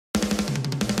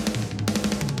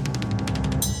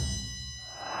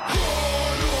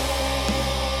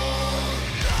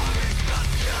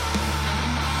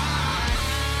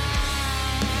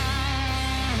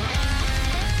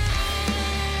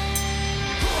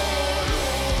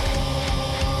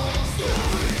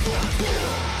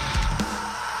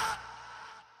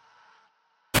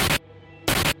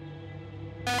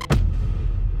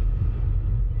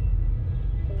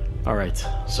right,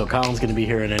 so Colin's going to be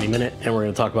here in any minute, and we're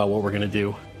going to talk about what we're going to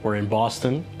do. We're in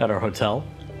Boston at our hotel.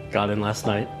 Got in last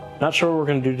night. Not sure what we're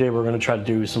going to do today. We're going to try to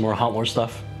do some more HauntLore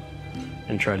stuff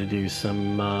and try to do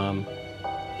some,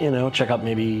 check out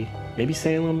maybe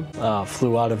Salem.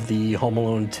 Flew out of the Home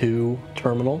Alone 2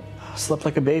 terminal. Slept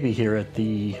like a baby here at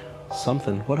the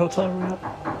something. What hotel are we at?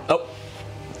 Oh,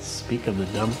 speak of the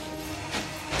dumb.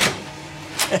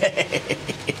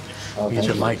 Get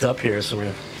you mic'd up here, so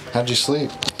we're... How'd you sleep?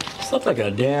 Slept like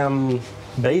a damn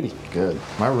baby. Good.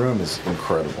 My room is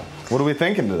incredible. What are we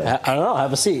thinking today? I don't know.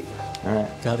 Have a seat. All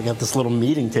right. Got this little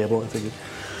meeting table. I think.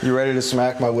 You ready to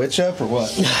smack my witch up or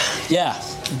what? Yeah.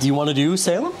 Do you want to do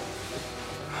Salem?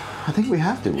 I think we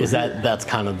have to. That's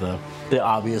kind of the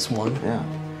obvious one? Yeah.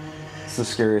 It's the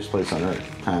scariest place on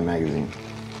earth. Time magazine.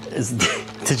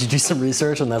 Did you do some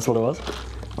research and that's what it was?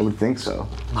 I would think so.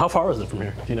 How far is it from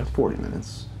here? Do you know? 40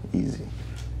 minutes. Easy.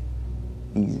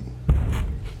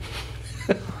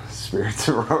 Spirits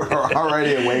are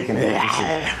already awakening.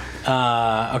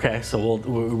 Okay, so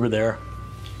we're there.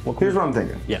 Here's what I'm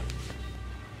thinking. Yeah.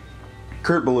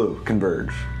 Kurt Ballou of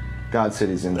Converge.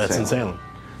 Godcity's in Salem. That's in Salem.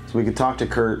 So we could talk to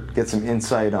Kurt, get some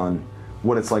insight on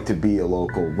what it's like to be a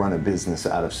local, run a business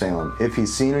out of Salem. If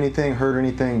he's seen anything, heard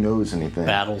anything, knows anything.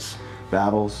 Battles.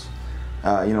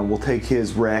 We'll take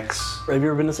his Rex. Have you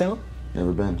ever been to Salem?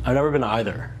 Never been. I've never been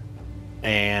either.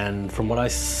 And from what I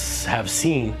have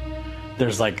seen,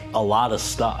 there's like a lot of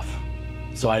stuff.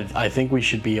 So I think we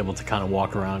should be able to kind of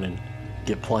walk around and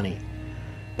get plenty.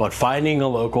 But finding a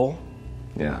local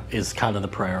is kind of the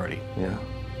priority. Yeah.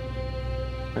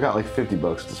 I got like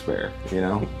 $50 to spare,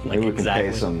 Maybe we can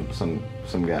pay some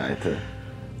guy to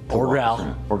or gal.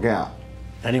 Around. Or gal.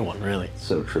 Anyone, really.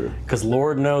 So true. Because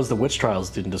Lord knows the witch trials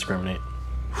didn't discriminate.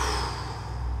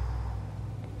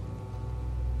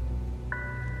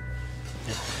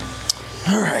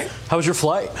 All right. How was your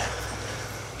flight?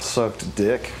 Sucked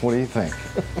dick. What do you think?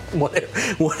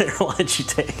 What airline did you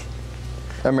take?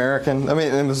 American. I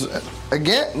mean, it was,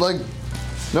 again, like,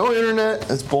 no internet.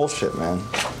 It's bullshit, man.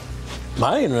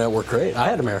 My internet worked great. I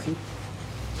had American.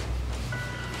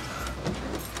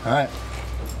 All right.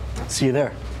 See you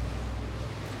there.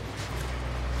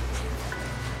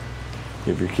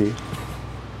 Give your key.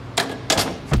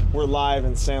 We're live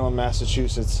in Salem,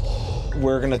 Massachusetts.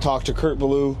 We're going to talk to Kurt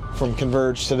Ballou from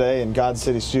Converge today in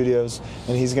Godcity Studios,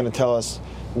 and he's going to tell us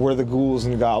where the ghouls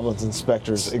and goblins and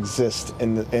specters exist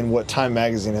in what Time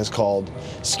magazine has called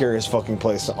scariest fucking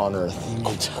place on earth.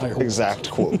 Exact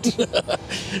quote.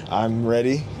 I'm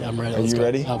ready. Yeah, I'm ready. Are you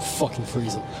ready? I'm fucking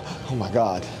freezing. Oh my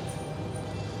God.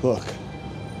 Look.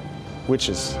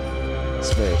 Witches.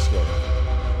 It's very scary.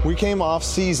 We came off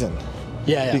season.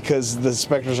 Yeah. Because the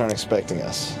specters aren't expecting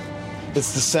us.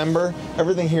 It's December.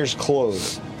 Everything here is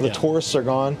closed. The tourists are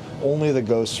gone. Only the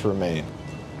ghosts remain.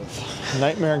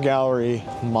 Nightmare Gallery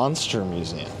Monster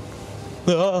Museum.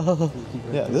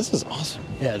 Yeah, this is awesome.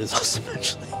 Yeah, it is awesome,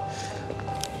 actually.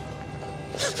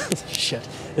 Shit.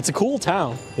 It's a cool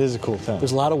town. It is a cool town.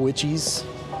 There's a lot of witchies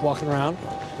walking around.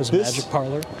 There's a magic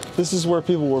parlor. This is where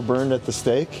people were burned at the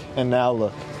stake, and now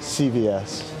look,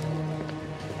 CVS.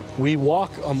 We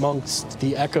walk amongst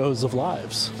the echoes of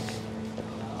lives.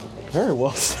 Very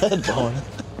well said, Bowen.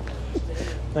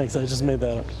 Thanks, I just made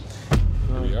that up.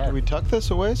 Can we tuck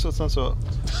this away so it's not so...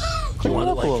 Do you want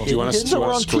to We're on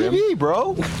TV,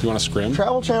 bro. Do you want to scrim?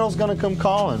 Travel Channel's gonna come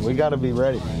calling. We gotta be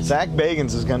ready. Zach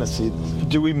Bagans is gonna see this.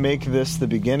 Do we make this the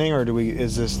beginning, or do we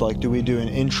do an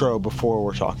intro before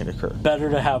we're talking to Kurt? Better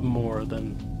to have more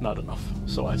than not enough.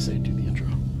 So I say do the intro.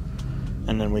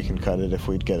 And then we can cut it if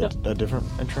we'd get a different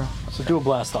intro. So do a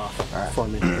blast off for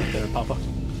me there, Papa.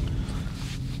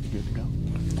 You good to go?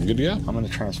 I'm good to go. I'm gonna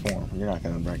transform. You're not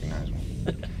gonna recognize me.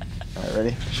 All right,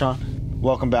 ready? Sean?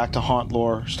 Welcome back to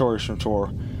HauntLore, Stories from Tour.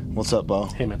 What's up, Bo?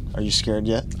 Hey, man. Are you scared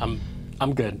yet?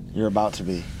 I'm good. You're about to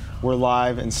be. We're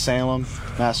live in Salem,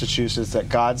 Massachusetts at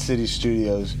Godcity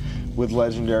Studios with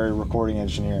legendary recording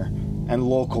engineer and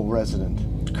local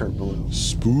resident, Kurt Ballou.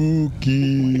 Spooky,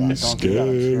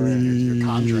 You're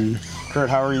conjuring. Kurt,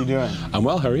 how are you doing? I'm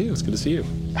well. How are you? It's good to see you.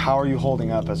 How are you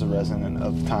holding up as a resident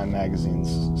of Time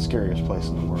Magazine's scariest place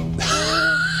in the world?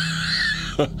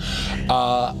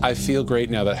 I feel great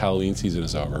now that Halloween season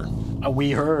is over.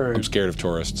 We heard. I'm scared of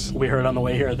tourists. We heard on the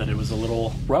way here that it was a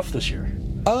little rough this year.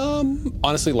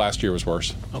 Honestly, last year was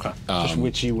worse. Okay. Just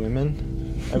witchy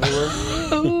women everywhere?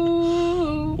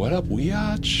 What up,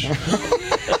 Weach?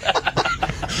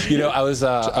 I was,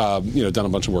 done a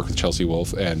bunch of work with Chelsea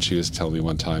Wolfe, and she was telling me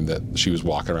one time that she was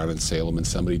walking around in Salem and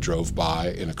somebody drove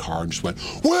by in a car and just went,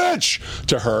 "Witch!"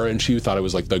 to her, and she thought it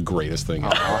was like the greatest thing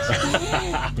ever.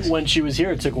 When she was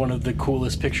here, it took one of the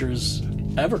coolest pictures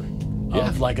ever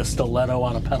of like a stiletto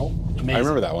on a pedal. Amazing. I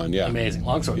remember that one, yeah. Amazing.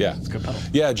 Longsword. Yeah. It's a good pedal.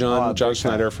 Yeah, John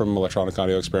Schneider from Electronic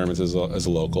Audio Experiments is a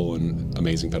local and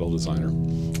amazing pedal designer.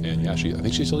 And yeah, I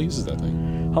think she still uses that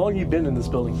thing. How long have you been in this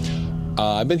building?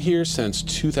 I've been here since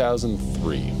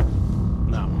 2003.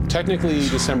 No. Technically,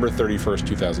 December 31st,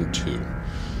 2002.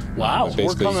 Wow.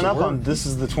 We're coming up on, this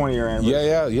is the 20-year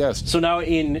anniversary. Yes. So now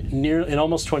in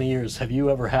almost 20 years, have you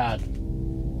ever had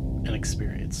an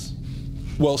experience?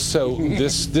 Well, so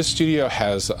this studio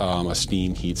has a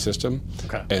steam heat system,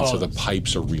 Okay. and so the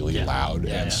pipes are really loud,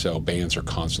 and so bands are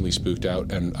constantly spooked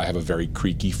out. And I have a very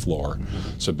creaky floor,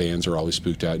 so bands are always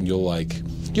spooked out. And you'll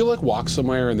walk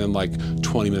somewhere, and then like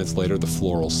 20 minutes later, the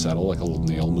floor will settle, like a little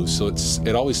nail moves. So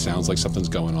it always sounds like something's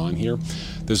going on here.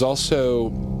 There's also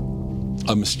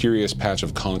a mysterious patch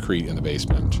of concrete in the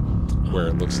basement, where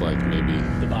it looks like maybe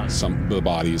the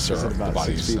bodies are about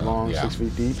 6 feet long, 6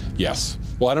 feet deep. Yes.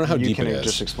 Well, I don't know how deep it is. You can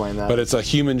just explain that. But it's a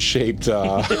human-shaped.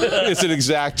 It's an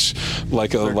exact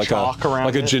like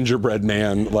a gingerbread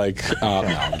man. No,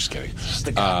 I'm just kidding.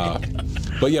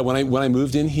 But yeah, when I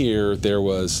moved in here, there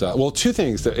was two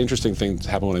things. The interesting things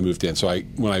happened when I moved in. So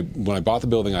when I bought the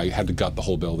building, I had to gut the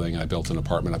whole building. I built an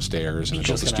apartment upstairs, and I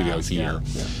built a studio here.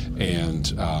 Yeah. And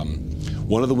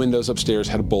one of the windows upstairs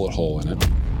had a bullet hole in it.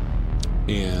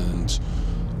 And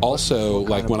also,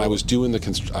 like when I was doing the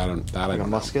I don't know.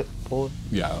 Musket bullet?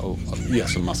 Yeah,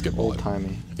 yes, a musket bullet.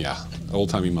 Old-timey. Yeah,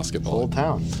 old-timey musket bullet. Old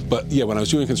town. But yeah, when I was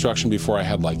doing construction before I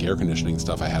had like air conditioning and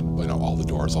stuff, I had all the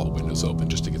doors, all the windows open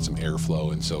just to get some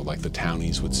airflow. And so like the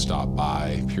townies would stop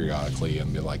by periodically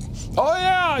and be like, "Oh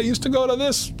yeah, I used to go to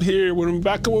this here when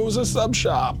back when it was a sub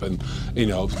shop," and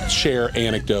share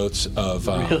anecdotes of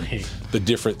the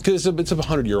different, because it's a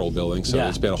 100-year-old building, so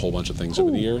it's been a whole bunch of things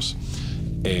over the years.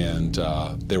 And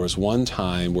there was one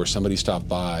time where somebody stopped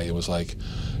by and was like,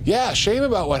 "Yeah, shame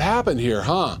about what happened here,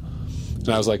 huh?" And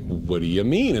I was like, "What do you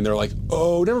mean?" And they're like,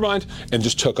 "Oh, never mind," and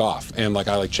just took off. And like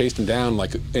I chased them down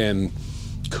and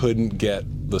couldn't get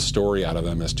the story out of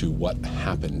them as to what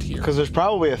happened here. Because there's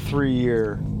probably a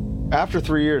 3-year. After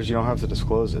 3 years, you don't have to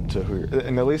disclose it to who,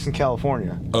 and at least in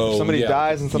California. If somebody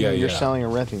dies and something you're selling or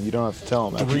renting, you don't have to tell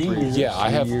them. After 3 years. Yeah, I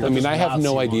have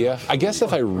no idea. I guess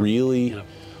if I really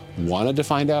wanted to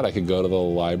find out, I could go to the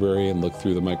library and look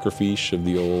through the microfiche of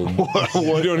the old.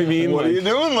 You know what I mean? What are you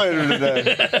doing later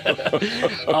today?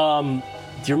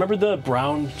 Do you remember the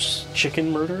Brown's Chicken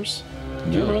murders?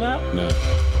 Do you remember that? No.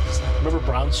 Remember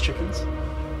Brown's Chickens?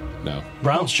 No.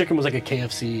 Brown's Chicken was like a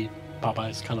KFC,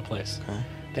 Popeyes kind of place. Okay.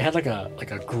 They had like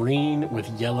a green with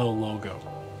yellow logo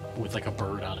with like a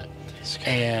bird on it.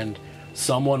 And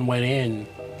someone went in,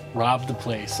 robbed the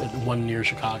place at one near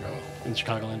Chicago, in the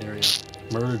Chicagoland area,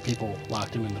 murdered people,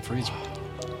 locked them in the freezer.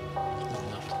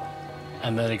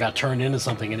 And then it got turned into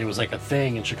something, and it was like a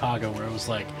thing in Chicago where it was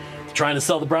like trying to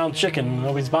sell the brown chicken and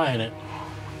nobody's buying it.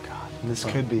 This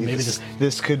could be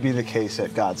this could be the case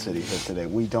at Godcity today.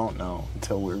 We don't know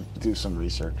until we do some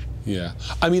research. Yeah,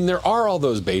 I mean there are all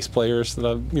those bass players that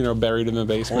I've buried in the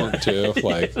basement too.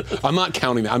 Like I'm not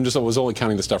counting that. I was only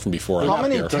counting the stuff from before. How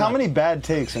many bad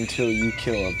takes until you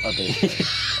kill a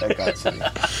bass player at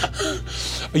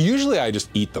Godcity? Usually I just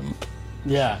eat them.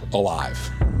 Yeah. Alive.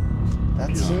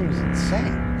 That seems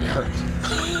insane.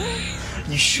 Yeah.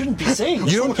 You shouldn't be saying.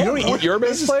 You don't eat your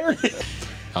bass player?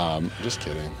 Just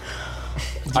kidding.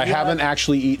 I haven't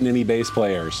actually eaten any bass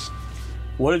players.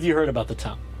 What have you heard about the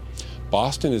town?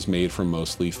 Boston is made from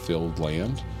mostly filled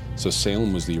land, so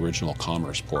Salem was the original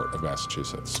commerce port of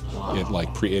Massachusetts. Wow. It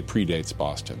predates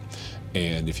Boston,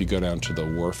 and if you go down to the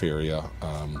wharf area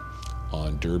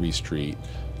on Derby Street,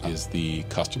 is the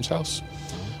customs house,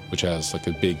 which has like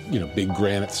a big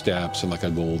granite steps and like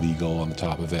a gold eagle on the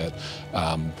top of it.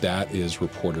 That is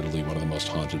reportedly one of the most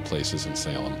haunted places in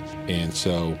Salem. And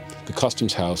so the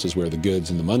customs house is where the goods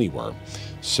and the money were.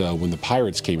 So when the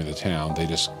pirates came into town, they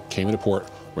just came into port,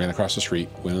 ran across the street,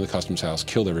 went into the customs house,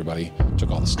 killed everybody,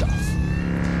 took all the stuff.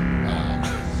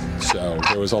 So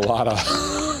there was a lot of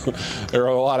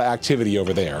activity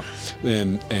over there,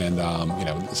 and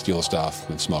steal stuff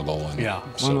and smuggle and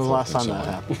When was the last time that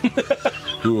happened?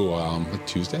 Ooh,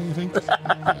 Tuesday, I think.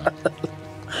 Yeah.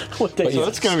 What day? So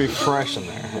it's gonna be fresh in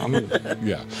there.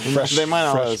 Yeah, They might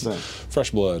not let us in.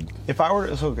 Fresh blood. If I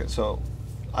were so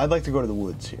I'd like to go to the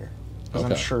woods here because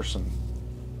I'm sure some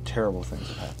terrible things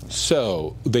have happened.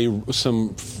 So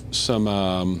some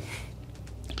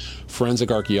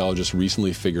forensic archaeologists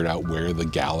recently figured out where the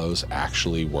gallows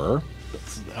actually were.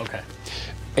 Okay.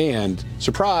 And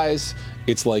surprise,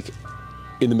 it's like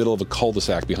in the middle of a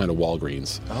cul-de-sac behind a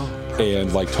Walgreens.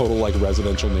 And like total like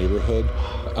residential neighborhood.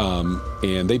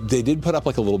 And they did put up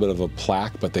like a little bit of a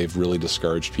plaque, but they've really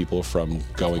discouraged people from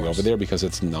going over there because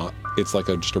it's like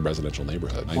just a residential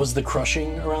neighborhood. Was the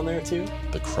crushing around there too?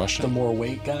 The crushing? The more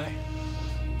weight guy?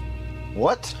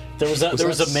 What? There was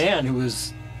a man who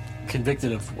was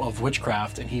convicted of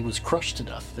witchcraft, and he was crushed to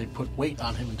death. They put weight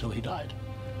on him until he died.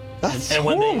 That's and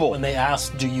horrible. when they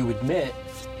asked, "Do you admit?"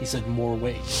 he said, "More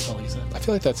weight." That's all he said. I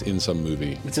feel like that's in some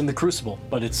movie. It's in The Crucible,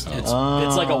 but it's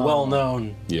like a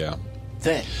well-known Yeah.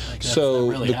 thing. Like So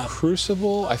that really the happened.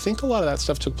 Crucible, I think a lot of that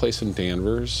stuff took place in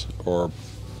Danvers or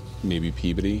maybe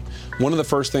Peabody. One of the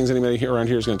first things anybody here around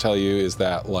here is going to tell you is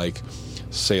that like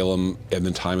Salem at the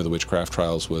time of the witchcraft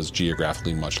trials was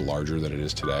geographically much larger than it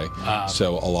is today.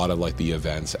 So a lot of like the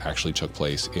events actually took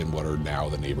place in what are now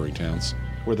the neighboring towns.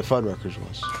 Where the Fuddruckers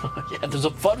was. Yeah, there's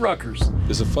a Fuddruckers.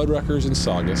 There's a Fuddruckers in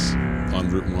Saugus on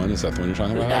Route 1. Is that the one you're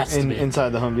talking about? Yes. Inside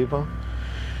the Home Depot?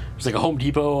 There's like a Home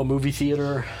Depot, a movie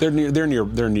theater. They're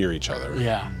near each other.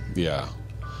 Yeah. Yeah.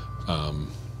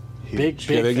 Big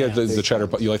Yeah, they get fan. the cheddar.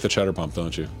 You like the cheddar pump,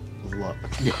 don't you? Love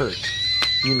Kurt.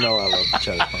 You know I love the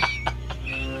cheddar pump.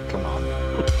 Come on.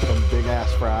 Some big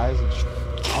ass fries. And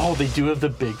Oh, they do have the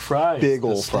big fries. Big The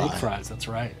old steak fry. fries. That's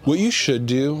right. What you should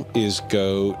do is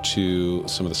go to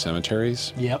some of the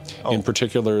cemeteries. Yep. In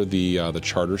particular, the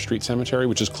Charter Street Cemetery,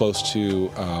 which is close to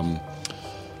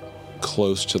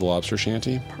the Lobster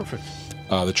Shanty. Perfect.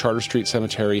 The Charter Street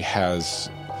Cemetery has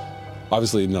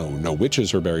obviously no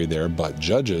witches are buried there, but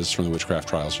judges from the witchcraft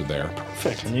trials are there.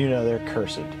 Perfect. you know they're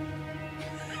cursed.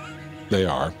 They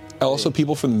are. Also,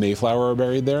 people from the Mayflower are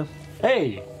buried there.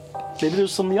 Hey, maybe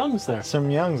there's some youngs there. Some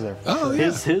youngs there. Oh,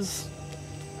 yeah. His.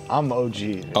 I'm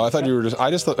OG. Oh, I thought you were just. I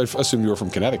assumed you were from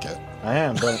Connecticut. I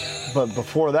am, but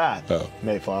before that,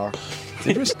 Mayflower.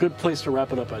 It's a good place to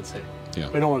wrap it up, I'd say. Yeah.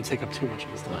 We don't want to take up too much of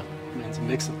his time. Man, to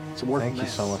mix it. It's a working Thank you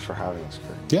man. so much for having us,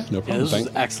 Kurt. Yeah, no Yeah, problem. this was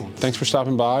excellent. Thanks for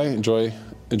stopping by. Enjoy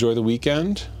the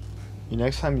weekend.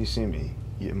 Next time you see me,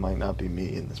 it might not be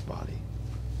me in this body.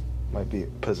 It might be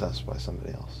possessed by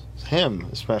somebody else. Him,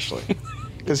 especially.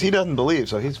 Because he doesn't believe,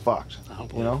 so he's fucked. Oh,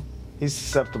 boy. You know? He's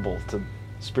susceptible to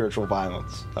spiritual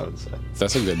violence, I would say.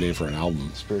 That's a good name for an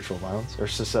album. Spiritual violence? Or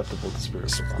susceptible to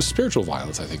spiritual violence. Spiritual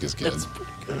violence, I think, is good. That's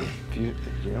pretty good.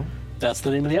 If you know? That's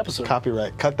the name of the episode.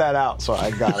 Copyright. Cut that out so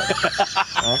I got it.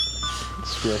 All right?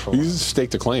 Spiritual You violence.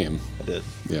 staked a claim. I did.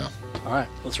 Yeah. All right,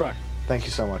 let's rock. Thank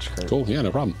you so much, Kurt. Cool. Yeah,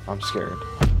 no problem. I'm scared.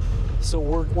 So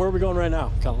where are we going right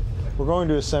now, Colin? We're going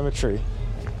to a cemetery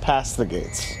past the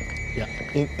gates. Yeah.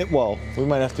 Well, we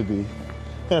might have to do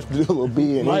a little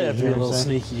B and E. Might have to be you a know little what I'm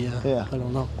saying? sneaky, yeah. Yeah. I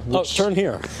don't know. Oh, turn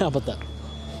here. How about that?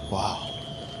 Wow.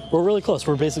 We're really close.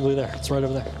 We're basically there. It's right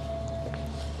over there.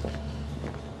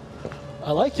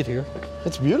 I like it here.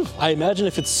 It's beautiful. I imagine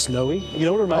if it's snowy, you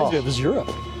know what it reminds me of is Europe.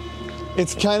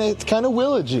 It's kind of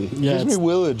villagey. Yeah, Gives me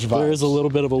village vibes. There is a little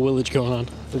bit of a village going on.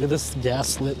 Look at this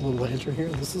gas-lit little lantern here.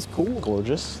 This is cool.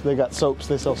 Gorgeous. They got soaps.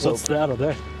 They sell soap. What's that over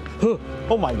there?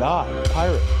 Oh my God,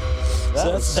 pirate.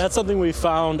 So that's something we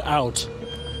found out,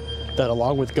 that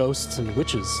along with ghosts and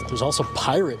witches, there's also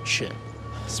pirate shit.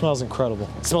 Smells incredible.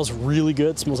 It smells really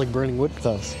good. It smells like burning wood. It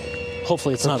does.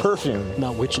 Hopefully it's The not perfume.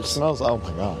 not witches. Smells. Oh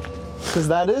my God. Because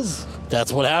that's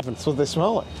That's what happens. what they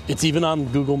smell like. It's even on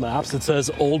Google Maps. It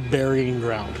says old burying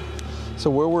ground.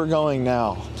 So where we're going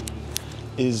now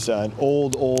is an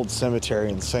old cemetery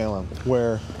in Salem,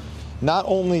 where not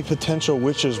only potential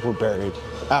witches were buried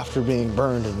after being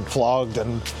burned and flogged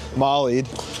and mollied,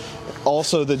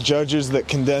 also the judges that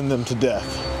condemned them to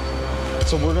death.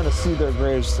 So we're going to see their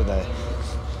graves today,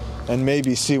 and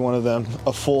maybe see one of them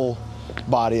a full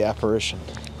body apparition.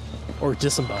 Or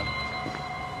disembodied.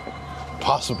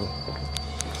 Possibly.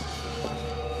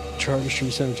 Charter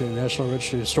Street Cemetery, National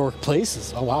Registry of Historic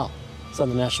Places. Oh, wow. It's on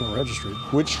the National Registry.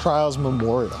 Witch Trials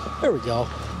Memorial. There we go.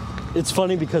 It's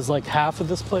funny because like half of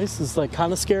this place is like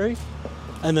kind of scary,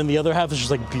 and then the other half is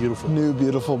just like beautiful. New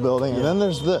beautiful building. And then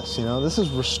there's this, this is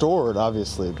restored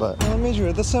obviously, but I'll meet you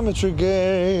at the cemetery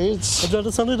gates. It's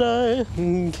a sunny day,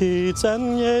 gates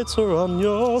and gates are on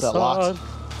your Is that side. locked?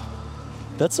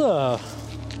 It's a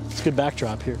good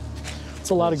backdrop here. It's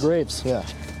a lot of graves. Yeah.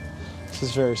 This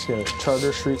is very scary.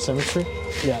 Charter Street Cemetery.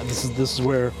 Yeah, this is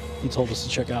where you told us to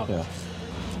check out. Yeah.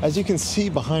 As you can see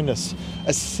behind us,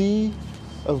 a sea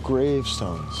of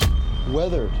gravestones,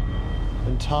 weathered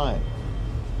in time.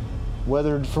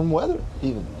 Weathered from weather,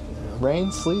 even.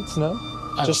 Rain, sleet, snow.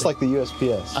 Just like the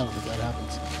USPS. I don't think that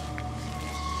happens.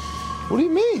 What do you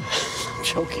mean? I'm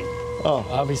joking. Oh,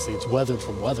 Obviously, it's weathered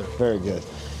from weather. very good.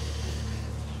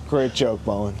 Great joke,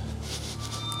 Bowen.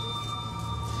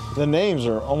 The names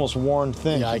are almost worn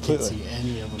thin. Yeah, completely. I can't see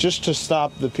any of them. Just to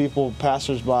stop the people,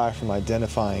 passersby, from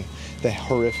identifying the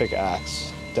horrific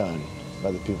acts done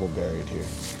by the people buried here.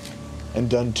 And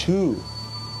done too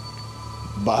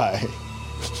by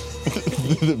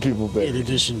the people buried. In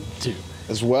addition to.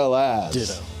 As well as.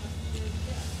 Ditto.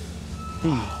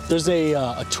 There's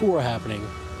a tour happening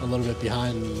a little bit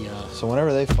behind the So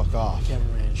whenever they fuck off,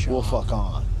 cameraman shot. we'll fuck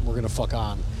on. We're gonna fuck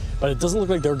on. But it doesn't look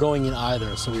like they're going in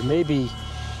either, so we may be...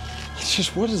 It's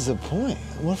just, what is the point?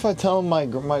 What if I tell them my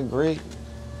great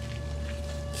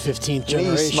 15th niece,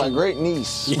 generation. my great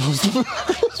niece?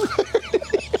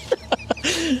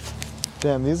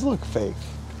 Damn, these look fake.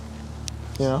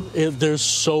 You know? There's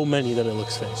so many that it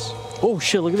looks fake. Oh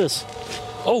shit, look at this.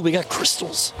 Oh, we got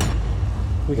crystals.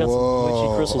 We got some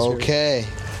witchy crystals here. Okay.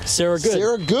 Sarah Good.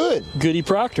 Sarah Good. Goody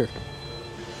Proctor.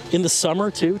 In the summer,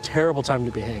 too, terrible time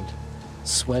to be hanged.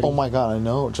 Sweaty. Oh my God, I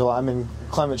know. July. I mean,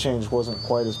 climate change wasn't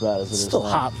quite as bad as it is Still now.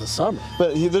 hot in the summer.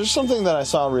 But there's something that I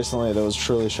saw recently that was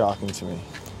truly shocking to me.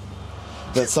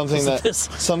 That's something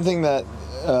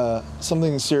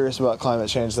something serious about climate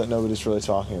change that nobody's really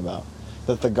talking about.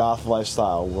 That the goth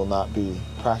lifestyle will not be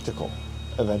practical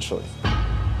eventually.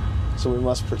 So we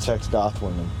must protect goth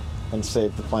women and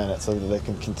save the planet so that they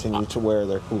can continue to wear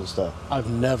their cool stuff. I've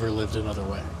never lived another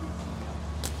way.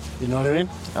 You know what I mean?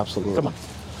 Absolutely. Come on.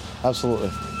 Absolutely.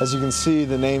 As you can see,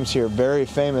 the names here, very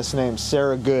famous names.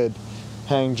 Sarah Good,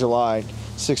 hanged July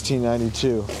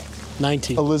 1692.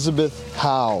 19. Elizabeth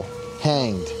Howe,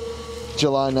 hanged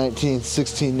July 19th,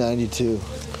 1692.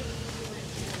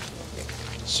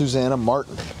 Susanna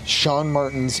Martin, Sean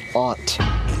Martin's aunt,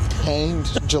 hanged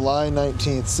July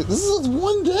 19th. This is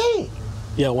one day.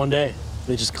 Yeah, one day.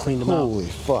 They just cleaned them Holy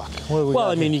out. fuck. What do we Well,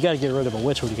 got I mean, here? you got to get rid of a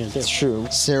witch. What are you going to do? It's true.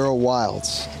 Sarah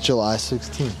Wilds, July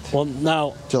 16th. Well,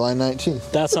 now, July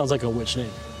 19th. that sounds like a witch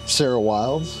name. Sarah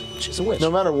Wilds. She's a witch.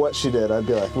 No matter what she did, I'd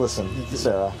be like, listen,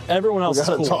 Sarah. Everyone else we is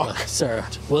gotta cool talk. with Sarah.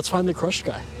 Well, let's find the crushed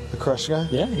guy. The crush guy?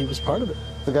 Yeah, he was part of it.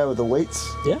 The guy with the weights?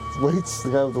 Yeah. Weights? The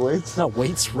guy with the weights? No,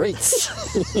 weights, rates.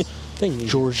 Thank you.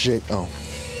 George J. Oh.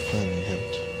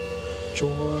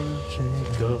 George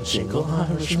Jacob, Jingle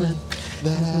Irishman.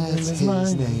 That's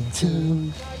his name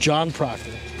too. John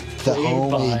Proctor. The Played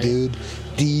homie, by- dude.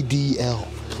 DDL.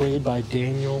 Played by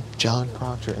Daniel. John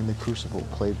Proctor in The Crucible,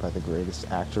 played by the greatest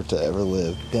actor to ever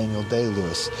live, Daniel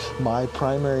Day-Lewis. My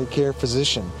primary care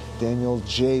physician, Daniel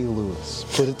J. Lewis.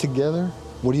 Put it together,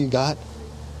 what do you got?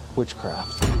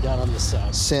 Witchcraft. We got on the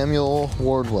south. Samuel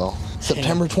Wardwell.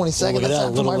 September 22nd, Look at that's that, a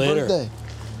after little my later. birthday.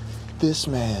 This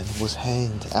man was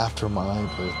hanged after my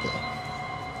birthday.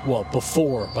 Well,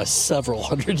 before by several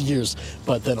hundred years,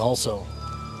 but then also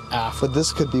after. But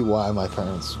this could be why my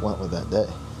parents went with that day.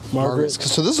 Margaret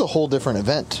So this is a whole different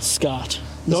event. Scott.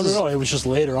 No, This is- it was just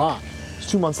later on. It's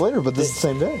 2 months later, but this is the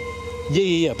same day.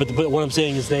 Yeah. But what I'm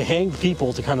saying is they hanged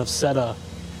people to kind of set a,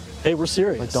 hey, we're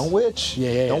serious. Like, don't witch.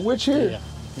 Yeah. Don't witch here.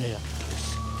 Yeah.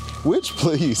 Witch,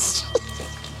 please.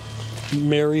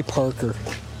 Mary Parker.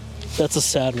 That's a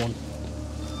sad one.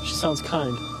 She sounds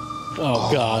kind. Oh,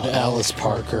 God, Alice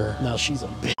Parker. Now she's a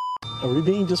bitch. Are we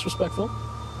being disrespectful?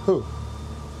 Who?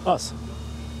 Us.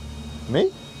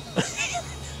 Me?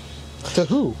 To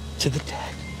who? To the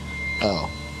dead. Oh.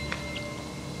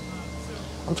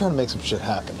 I'm trying to make some shit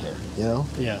happen here, you know?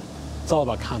 Yeah. It's all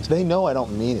about content. They know I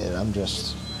don't mean it.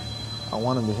 I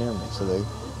want them to hear me, so they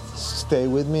stay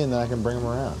with me and then I can bring them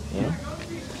around, you know?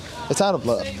 It's out of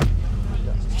love.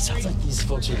 It sounds like these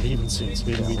folks are leaving soon, so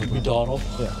maybe we dawdle.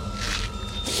 Yeah.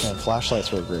 Man,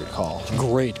 flashlights were a great call.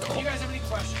 Great call. You guys have any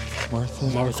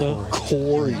questions? Martha.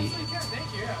 Corey.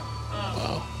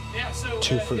 Wow. Yeah, so,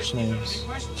 Two first names.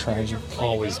 Tragic.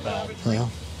 Always bad. Yeah.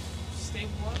 State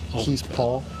one. Keith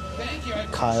Paul. Thank you.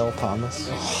 Kyle Thomas.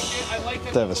 I like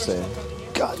that. Devastating.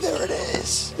 God, there it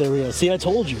is. There we go. See, I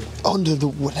told you. Under the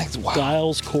what next? Wow.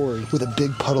 Giles Corey. With a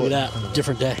big puddle. Look at that.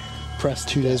 Different day. Pressed.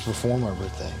 2 days before my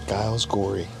birthday. Giles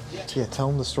Gorey. Yeah, tell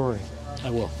him the story. I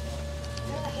will.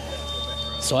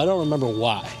 So I don't remember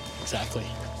why exactly.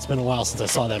 It's been a while since I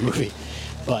saw that movie.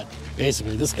 But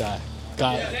basically, this guy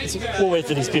we'll wait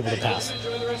for these people to pass.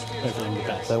 Wait for them to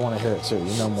pass. They want to hear it too.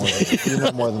 You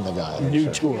know more than the guy. New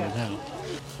Sure. tour now.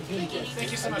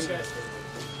 Thank you so much, guys.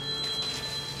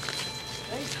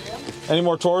 Any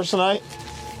more tours tonight?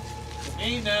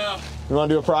 Me, no. You want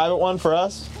to do a private one for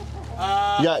us?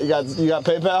 You got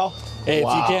PayPal? Hey,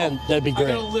 Wow. if you can, that'd be I great.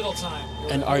 got a little time.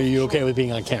 And are you okay with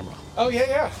being on camera? Oh,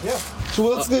 yeah. So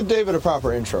let's give David a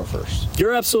proper intro first.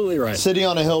 You're absolutely right. City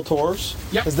on a Hill tours.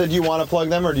 Yep. Do you want to plug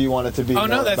them, or do you want it to be? Oh,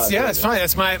 no, more that's about that's fine.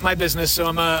 That's my business. So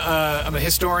I'm a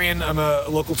historian. I'm a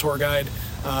local tour guide.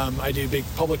 I do big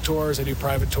public tours. I do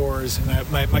private tours. And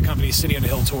my company is City on a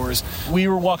Hill Tours. We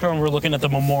were walking around, we were looking at the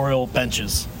memorial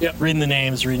benches. Yep. Reading the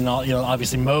names, reading all,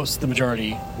 obviously the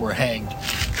majority were hanged.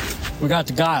 We got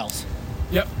to Giles.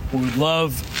 Yep.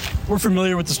 We're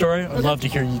familiar with the story. I'd love to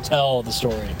hear you tell the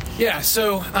story. Yeah,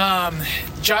 so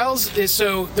Giles is,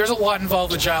 there's a lot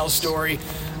involved with Giles' story.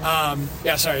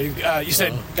 You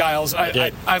said Giles.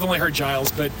 I've only heard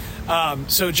Giles, but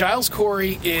so Giles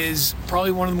Corey is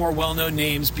probably one of the more well-known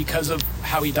names because of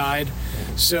how he died.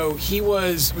 So he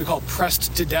was, we call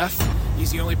pressed to death.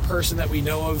 He's the only person that we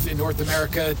know of in North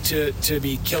America to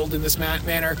be killed in this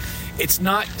manner. It's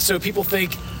not, so people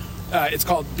think it's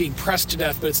called being pressed to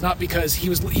death, but it's not because he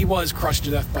was crushed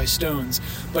to death by stones,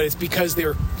 but it's because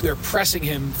they're pressing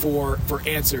him for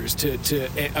answers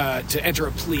to enter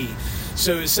a plea.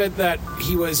 So it said that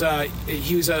he was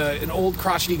an old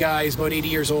crotchety guy. He's about 80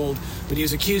 years old, but he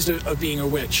was accused of being a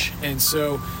witch. And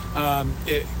so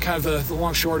the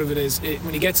long short of it is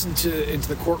when he gets into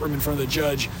the courtroom in front of the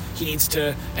judge, he needs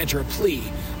to enter a plea.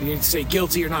 He needs to say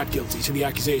guilty or not guilty to the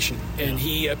accusation, and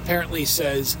he apparently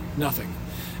says nothing.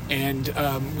 And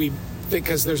we think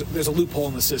because there's a loophole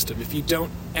in the system. If you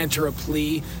don't enter a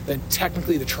plea, then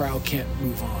technically the trial can't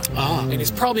move on. And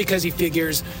it's probably because he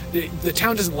figures the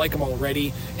town doesn't like him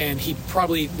already, and he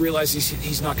probably realizes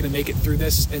he's not going to make it through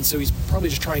this, and so he's probably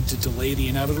just trying to delay the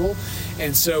inevitable.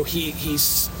 And so he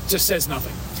just says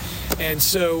nothing. And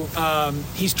so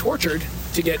he's tortured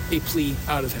to get a plea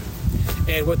out of him.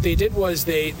 And what they did was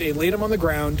they laid him on the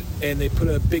ground and they put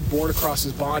a big board across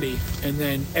his body, and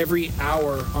then every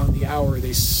hour on the hour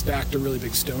they stacked a really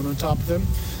big stone on top of him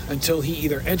until he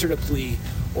either entered a plea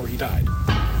or he died.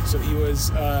 So he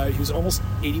was almost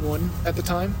 81 at the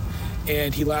time,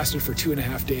 and he lasted for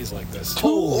 2.5 days like this.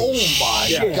 Oh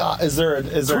my God! Is there an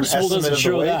estimate of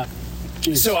the weight?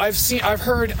 Jeez. So I've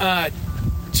heard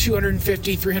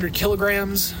 250, 300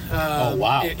 kilograms. Oh,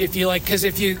 wow. If you because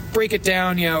if you break it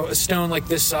down, a stone like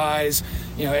this size,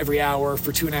 every hour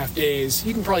for 2.5 days,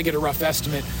 you can probably get a rough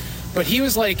estimate. But he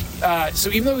was so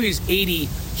even though he was 80,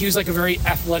 he was like a very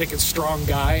athletic and strong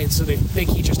guy, and so they think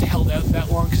he just held out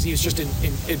that long because he was just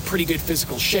in pretty good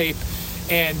physical shape.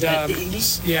 And At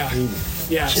 80? Yeah.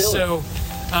 So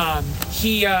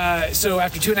so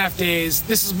after 2.5 days,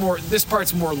 this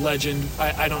part's more legend.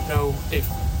 I don't know if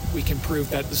we can prove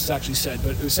that this is actually said,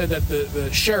 but it was said that the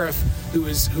sheriff who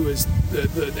is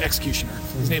the executioner,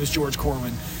 his name is George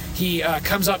Corwin, he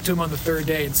comes up to him on the third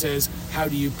day and says, "How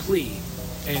do you plea?"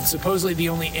 And supposedly the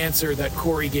only answer that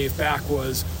Corey gave back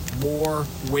was more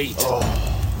weight.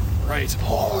 Right.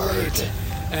 Hard.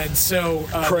 And so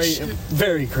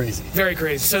very crazy. Very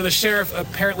crazy. So the sheriff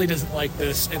apparently doesn't like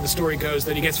this, and the story goes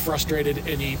that he gets frustrated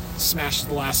and he smashes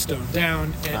the last stone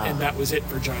down, and that was it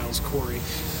for Giles Corey.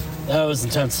 That was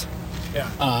intense. Yeah.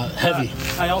 Heavy.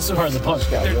 I also Part of the punch.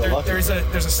 There's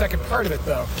a second part of it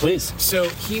though. Please. So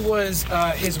he was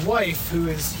his wife, who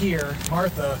is here,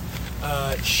 Martha.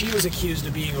 She was accused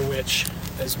of being a witch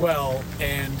as well,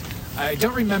 and I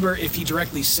don't remember if he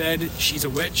directly said she's a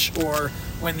witch, or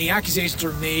when the accusations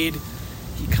were made,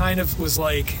 he kind of was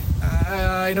like,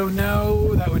 I don't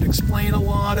know, that would explain a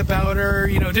lot about her.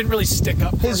 Didn't really stick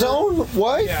up for His her. own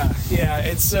wife? Yeah.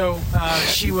 And so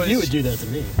she was. You would do that to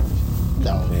me.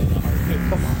 No.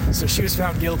 Come on. So she was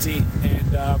found guilty,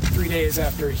 and 3 days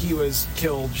after he was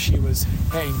killed, she was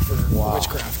hanged for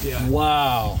witchcraft. Yeah.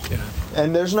 Wow. Yeah.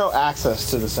 And there's no access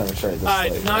to the cemetery this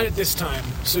late, not right? at this time.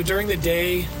 So during the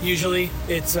day, usually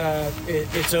it's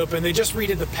open. They just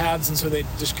redid the paths, and so they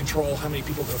just control how many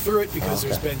people go through it, because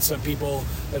there's been some people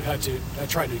that have had to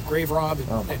try to grave rob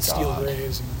and steal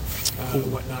graves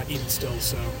and whatnot, even still.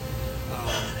 So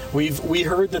we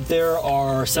heard that there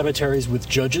are cemeteries with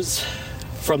judges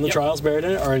from the trials buried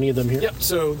in it. Are any of them here? Yep.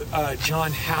 So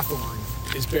John Hathorne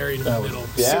is buried in the middle.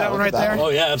 Yeah, See that one right there? Oh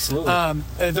yeah, absolutely.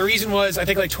 The reason was, I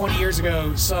think 20 years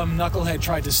ago, some knucklehead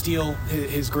tried to steal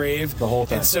his grave. The whole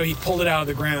thing. And so he pulled it out of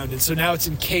the ground. And so now it's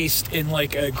encased in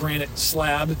a granite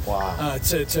slab. Wow.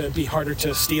 To be harder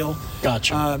to steal.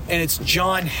 Gotcha. And it's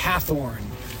John Hathorne.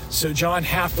 So John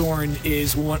Hathorne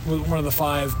is one of the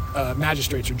 5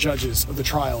 magistrates or judges of the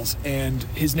trials, and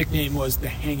his nickname was the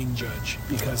Hanging Judge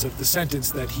because of the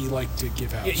sentence that he liked to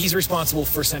give out. He's responsible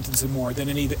for sentencing more than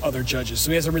any of the other judges,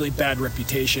 so he has a really bad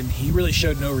reputation. He really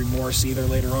showed no remorse either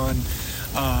later on.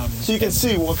 So you can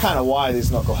see why these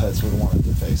knuckleheads would want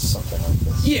to face something like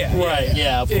this. Yeah. Right.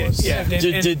 Yeah. Of course. Yeah.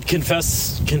 Did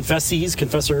confessors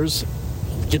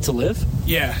get to live?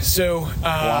 Yeah. So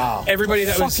everybody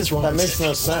that was that makes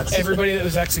no sense. Everybody that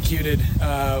was executed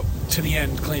to the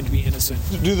end claimed to be innocent.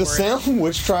 Do the Salem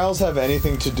witch trials have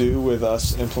anything to do with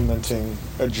us implementing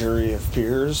a jury of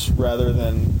peers rather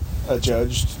than a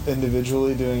judge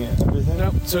individually doing everything?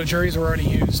 No. So juries were already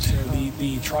used.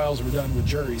 The trials were done with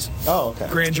juries. Oh, okay.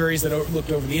 Grand juries that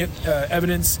looked over the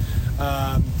evidence.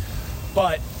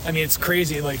 But I mean, it's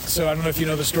crazy. Like, so I don't know if you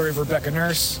know the story of Rebecca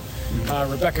Nurse.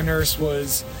 Rebecca Nurse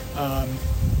was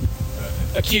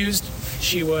accused.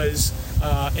 She was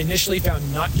initially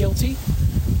found not guilty,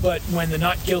 but when the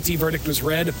not guilty verdict was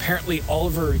read, apparently all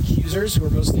of her accusers, who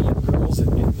were mostly young girls in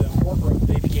the courtroom,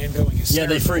 they began going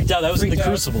hysterical. Yeah, they freaked out. That was in the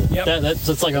Crucible. Yep.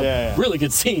 That's like a really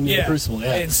good scene in the Crucible.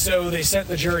 Yeah. And so they sent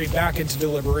the jury back into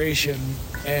deliberation,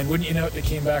 and wouldn't you know it, they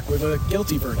came back with a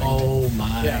guilty verdict. Oh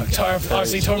my God.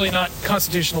 Obviously totally not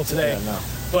constitutional today. Yeah, no.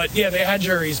 But yeah, they had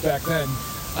juries back then.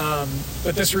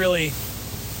 But this really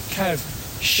kind of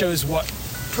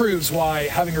proves why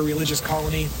having a religious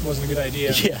colony wasn't a good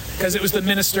idea. Yeah. Because it was the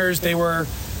ministers, they're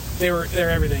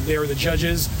everything. They were the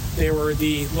judges, they were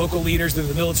the local leaders, they were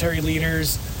the military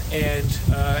leaders, and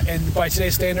by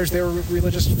today's standards, they were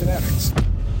religious fanatics.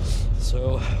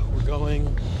 So we're gonna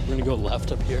go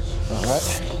left up here. All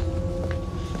right.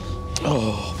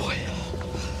 Oh boy.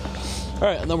 All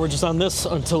right, and then we're just on this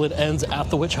until it ends at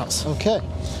the witch house. Okay.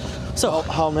 So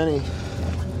how many?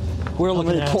 We're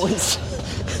looking How many points?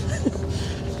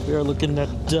 We are looking at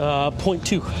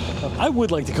 0.2. I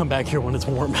would like to come back here when it's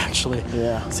warm, actually.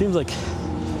 Yeah. Seems like.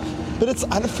 But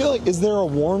I don't feel like, is there a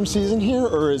warm season here,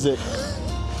 or is it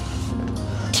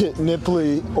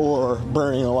nipply or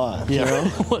burning alive? Yeah. You know?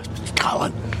 What?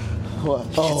 Colin. What?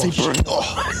 Oh, shit.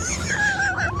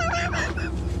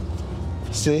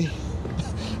 See?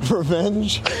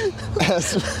 Revenge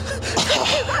has.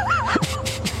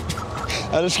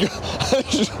 I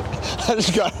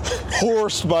just got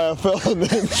horsed by a fella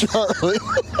named Charlie.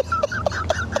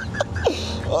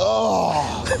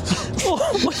 Oh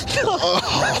my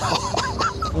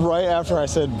God. Right after I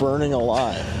said burning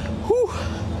alive.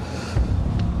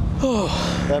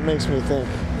 That makes me think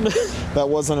that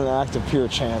wasn't an act of pure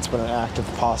chance, but an act of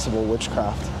possible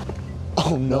witchcraft.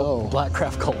 Oh no.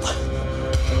 Blackcraft cult.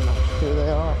 Here they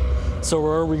are. So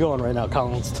where are we going right now,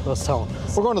 Colin? Let's tell them.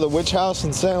 We're going to the witch house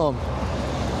in Salem.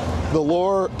 The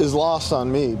lore is lost on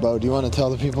me, Bo. Do you want to tell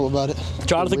the people about it?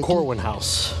 Jonathan Corwin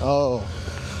House. Oh.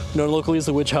 Known locally as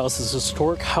the Witch House, is a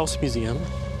historic house museum.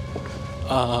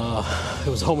 It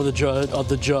was home of the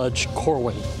Judge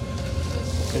Corwin.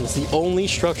 And it's the only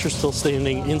structure still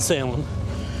standing in Salem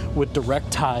with direct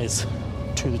ties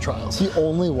to the trials. The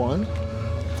only one?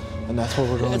 And that's where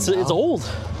we're going It's now? old.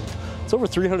 It's over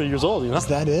 300 years old, you know? Is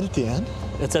that it at the end?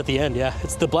 It's at the end, yeah.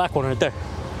 It's the black one right there.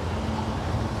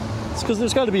 It's because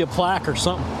there's got to be a plaque or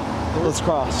something. Let's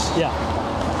cross. Yeah.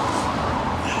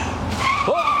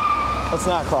 Oh! Let's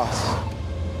not cross.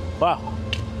 Wow.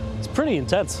 It's pretty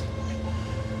intense.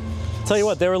 Tell you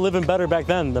what, they were living better back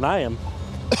then than I am.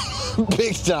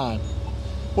 Big time.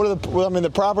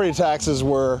 The property taxes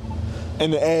were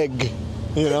an egg,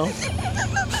 you know?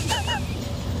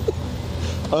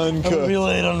 Uncooked. I'm gonna be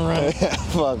late on rent. Yeah,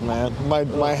 fuck, man.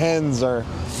 My hens are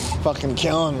fucking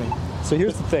killing me. So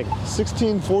here's the thing.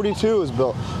 1642 was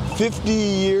built. 50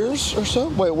 years or so?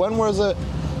 Wait, when was it?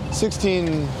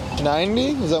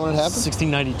 1690? Is that when it happened?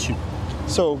 1692.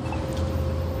 So,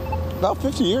 about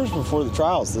 50 years before the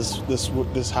trials,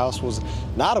 this house was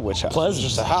not a witch house. Pleasant. It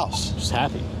was just a house. Just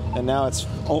happy. And now it's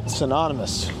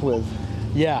synonymous with...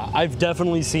 Yeah, I've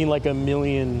definitely seen like a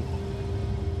million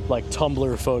like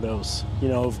Tumblr photos, you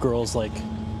know, of girls like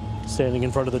standing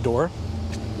in front of the door.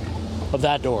 Of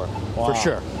that door, for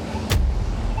sure.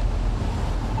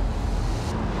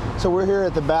 So we're here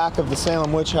at the back of the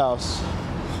Salem Witch House,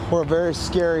 where a very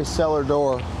scary cellar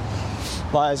door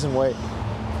lies in wait.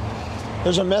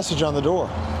 There's a message on the door.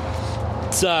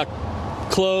 It's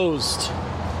closed.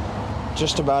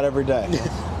 Just about every day.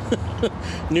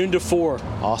 Noon to 4.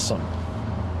 Awesome.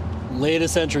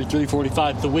 Latest entry,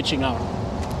 3:45, the witching hour.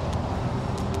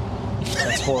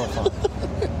 That's horrifying.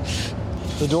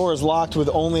 The door is locked with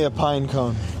only a pine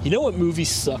cone. You know what movie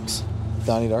sucks?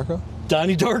 Donnie Darko?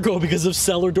 Donnie Darko, because of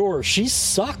cellar door. She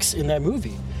sucks in that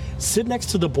movie. Sit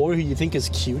next to the boy who you think is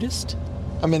cutest.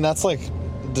 I mean, that's like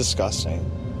disgusting.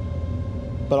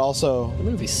 But also, The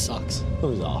movie sucks. it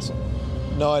was awesome.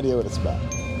 No idea what it's about.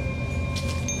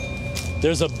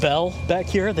 There's a bell back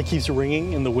here that keeps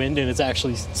ringing in the wind, and it's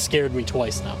actually scared me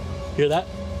twice now. Hear that?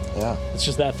 Yeah. It's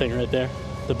just that thing right there.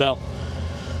 The bell.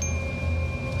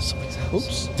 Somebody's house.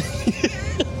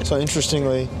 Oops. So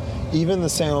interestingly, even the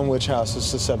Salem Witch House is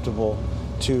susceptible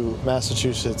to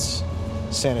Massachusetts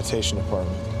sanitation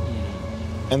department.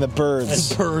 And the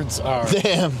birds. And birds are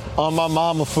Damn, on my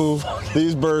mama, fool.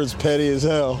 These birds petty as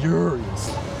hell.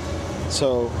 furious.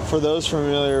 So, for those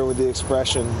familiar with the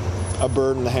expression, a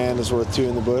bird in the hand is worth two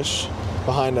in the bush,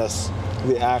 behind us,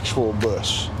 the actual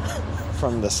bush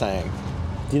from the saying.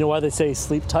 Do you know why they say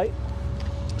sleep tight?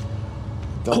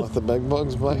 Don't let the bed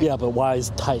bugs bite? Yeah, but why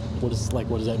is tight? What does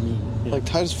that mean? Yeah. Like,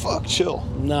 tight as fuck, chill.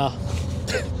 Nah.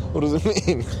 What does it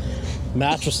mean?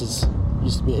 Mattresses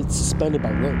used to be suspended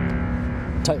by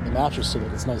rope. Tighten the mattress so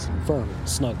that it's nice and firm and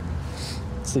snug.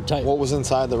 Sleep tight. What was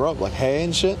inside the rope? Like hay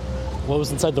and shit? What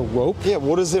was inside the rope? Yeah,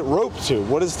 what is it roped to?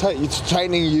 What is tight? It's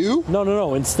tightening you?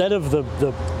 No. Instead of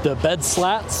the bed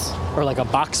slats or like a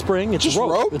box spring, it's Just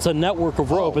rope? It's a network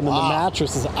of rope, and then the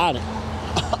mattress is on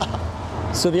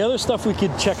it. So the other stuff we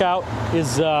could check out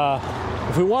is,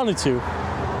 if we wanted to,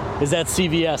 is that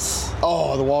CVS.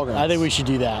 Oh, the Walgreens. I think we should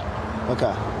do that. Okay.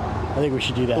 I think we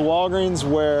should do that. The Walgreens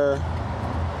where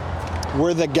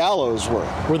the gallows were.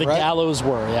 Where the right? gallows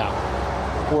were, yeah.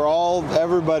 Where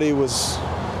everybody was,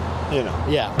 you know.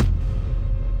 Yeah.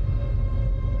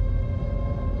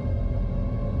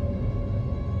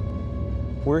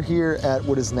 We're here at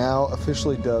what is now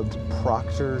officially dubbed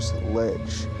Proctor's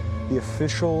Ledge, the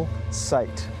official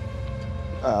site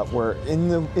where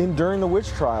during the witch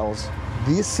trials,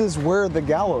 this is where the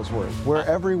gallows were, where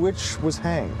every witch was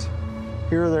hanged.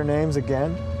 Here are their names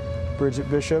again: Bridget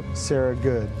Bishop, Sarah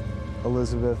Good,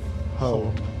 Elizabeth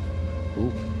Ho.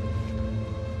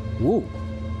 Ooh.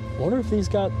 Wonder if these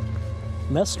got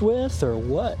messed with or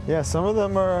what. Yeah, some of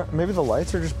them are, maybe the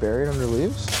lights are just buried under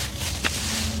leaves.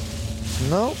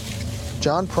 Nope.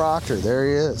 John Proctor, there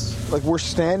he is. Like, we're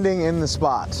standing in the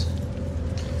spot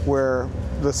where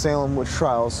the Salem witch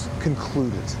trials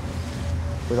concluded,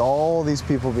 with all these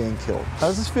people being killed. How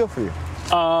does this feel for you?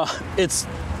 It's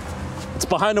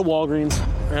behind a Walgreens.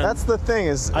 And That's the thing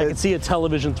is, I can see a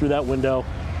television through that window.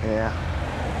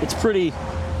 Yeah. It's pretty,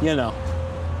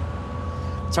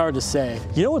 it's hard to say.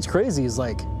 You know what's crazy is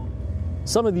like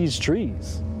some of these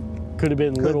trees could have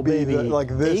been little be baby like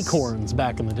this- acorns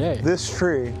back in the day. This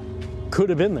tree. Could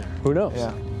have been there. Who knows?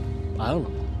 Yeah. I don't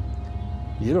know.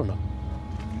 You don't know.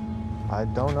 I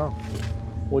don't know.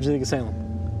 What'd you think of Salem?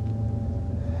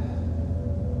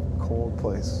 Cold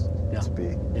place to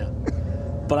be. Yeah.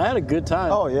 But I had a good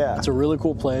time. Oh, yeah. It's a really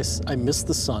cool place. I missed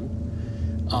the sun.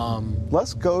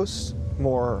 Less ghosts,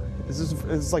 more.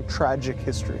 It's like tragic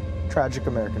history, tragic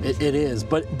American history. It is,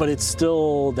 but it's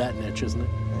still that niche, isn't it?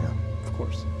 Yeah, Of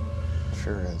course.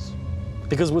 sure is.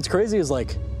 Because what's crazy is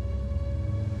like,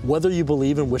 whether you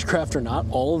believe in witchcraft or not,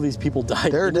 all of these people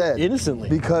died They're dead innocently.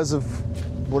 because of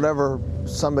whatever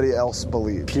somebody else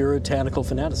believed. Puritanical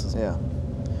fanaticism. Yeah,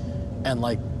 And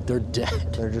like, they're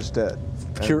dead. they're just dead.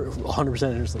 Pure,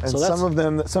 100% innocent. And So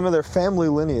that's, some of their family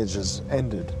lineages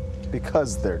ended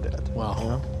because they're dead. wow. You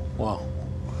know? Wow.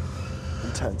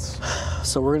 Intense.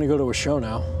 So we're gonna go to a show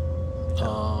now.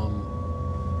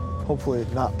 Hopefully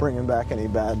not bringing back any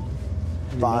bad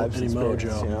vibes Any and spirits,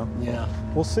 mojo. you know? Yeah.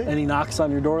 We'll see. Any knocks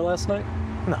on your door last night?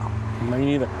 No. Me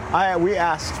neither. We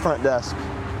asked front desk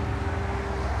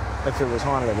if it was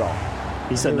haunted at all.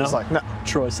 He said He no. was like, no.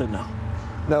 Troy said no.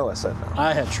 Noah said no.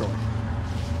 I had Troy.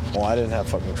 Well, I didn't have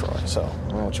fucking Troy, so I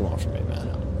don't know what you want from me, man.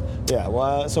 Yeah,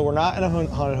 well, so we're not in a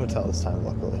haunted hotel this time,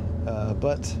 luckily.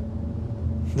 But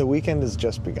the weekend has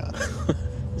just begun.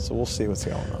 So we'll see what's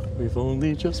going on. We've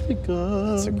only just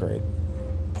begun. That's a great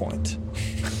point.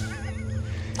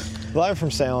 Live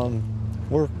from Salem,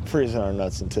 we're freezing our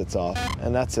nuts and tits off,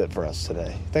 and that's it for us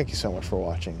today. Thank you so much for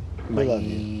watching. We love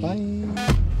you.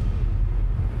 Bye.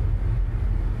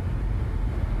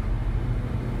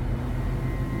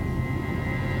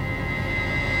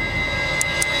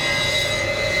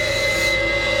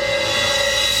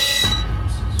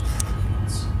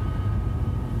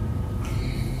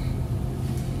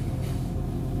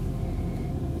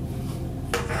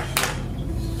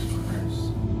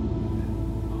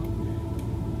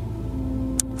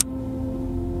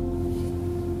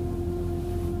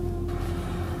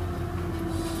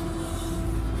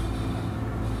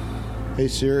 Hey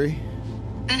Siri.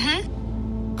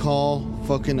 Call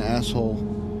fucking asshole.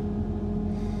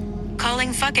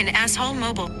 Calling fucking asshole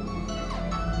mobile.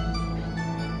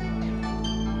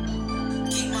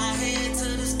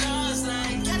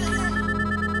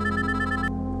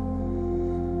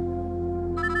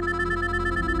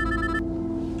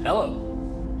 Hello.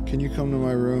 Can you come to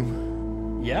my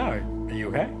room? Yeah. Are you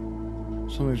okay?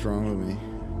 Something's wrong with me.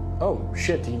 Oh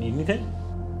shit. Do you need anything?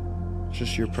 It's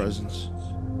just your presence.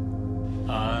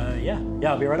 Yeah.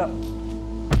 I'll be right up.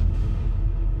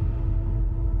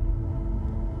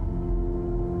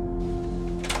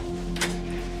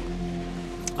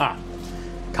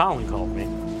 Colin called me.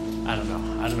 I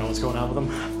don't know what's going on with him,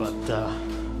 but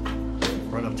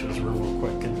run up to his room real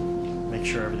quick and make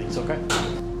sure everything's okay.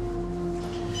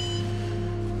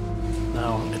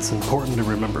 Now, it's important to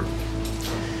remember,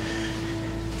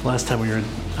 last time we were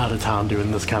out of town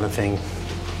doing this kind of thing,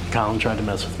 Colin tried to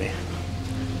mess with me.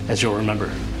 As you'll remember,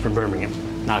 from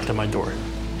Birmingham, knocked on my door.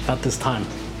 About this time,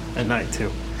 at night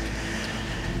too.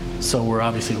 So we're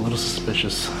obviously a little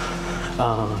suspicious.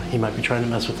 He might be trying to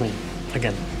mess with me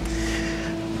again.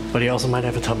 But he also might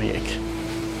have a tummy ache.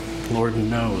 Lord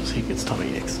knows he gets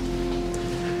tummy aches.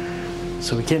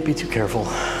 So we can't be too careful.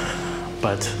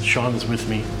 But Sean is with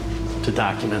me to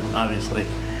document, obviously,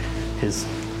 his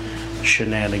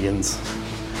shenanigans,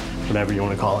 whatever you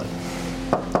want to call it.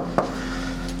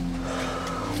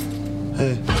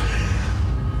 Hey.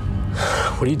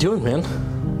 What are you doing, man?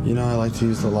 You know I like to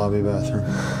use the lobby bathroom.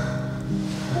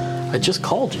 I just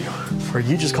called you. Or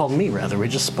you just called me, rather. We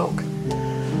just spoke.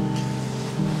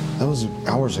 That was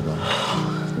hours ago.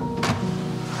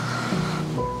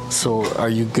 So, are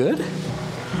you good?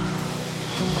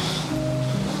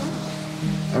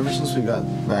 Ever since we got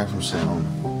back from Salem,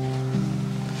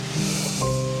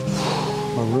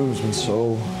 my room's been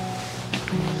so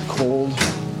cold.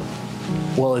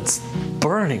 Well, it's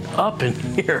burning up in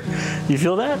here. You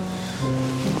feel that?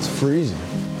 It's freezing.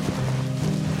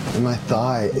 And my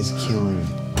thigh is killing me.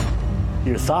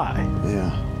 Your thigh?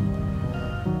 Yeah.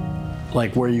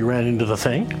 Like where you ran into the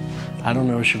thing? I don't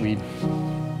know,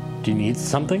 do you need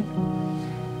something?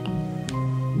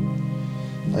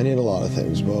 I need a lot of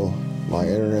things, Bo. My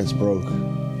internet's broke.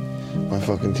 My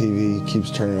fucking TV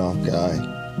keeps turning off guy.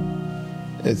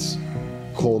 It's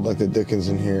cold like the dickens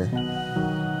in here.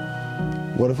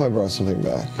 What if I brought something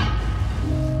back?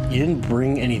 You didn't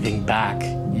bring anything back.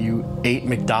 You ate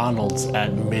McDonald's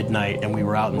at midnight and we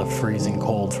were out in the freezing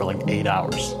cold for like 8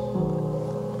 hours.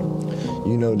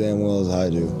 You know damn well as I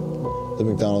do. The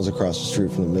McDonald's across the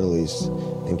street from the Middle East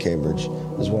in Cambridge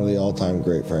is one of the all-time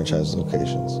great franchise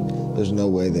locations. There's no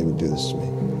way they would do this to me.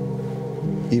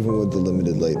 Even with the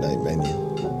limited late-night menu.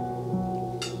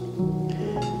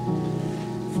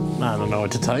 I don't know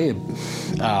what to tell you.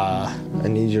 I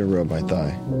need you to rub my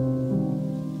thigh.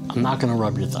 I'm not gonna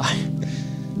rub your thigh.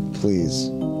 Please.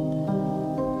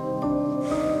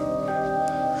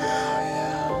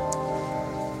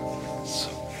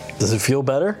 Does it feel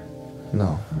better?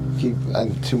 No. Keep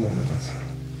 2 more minutes.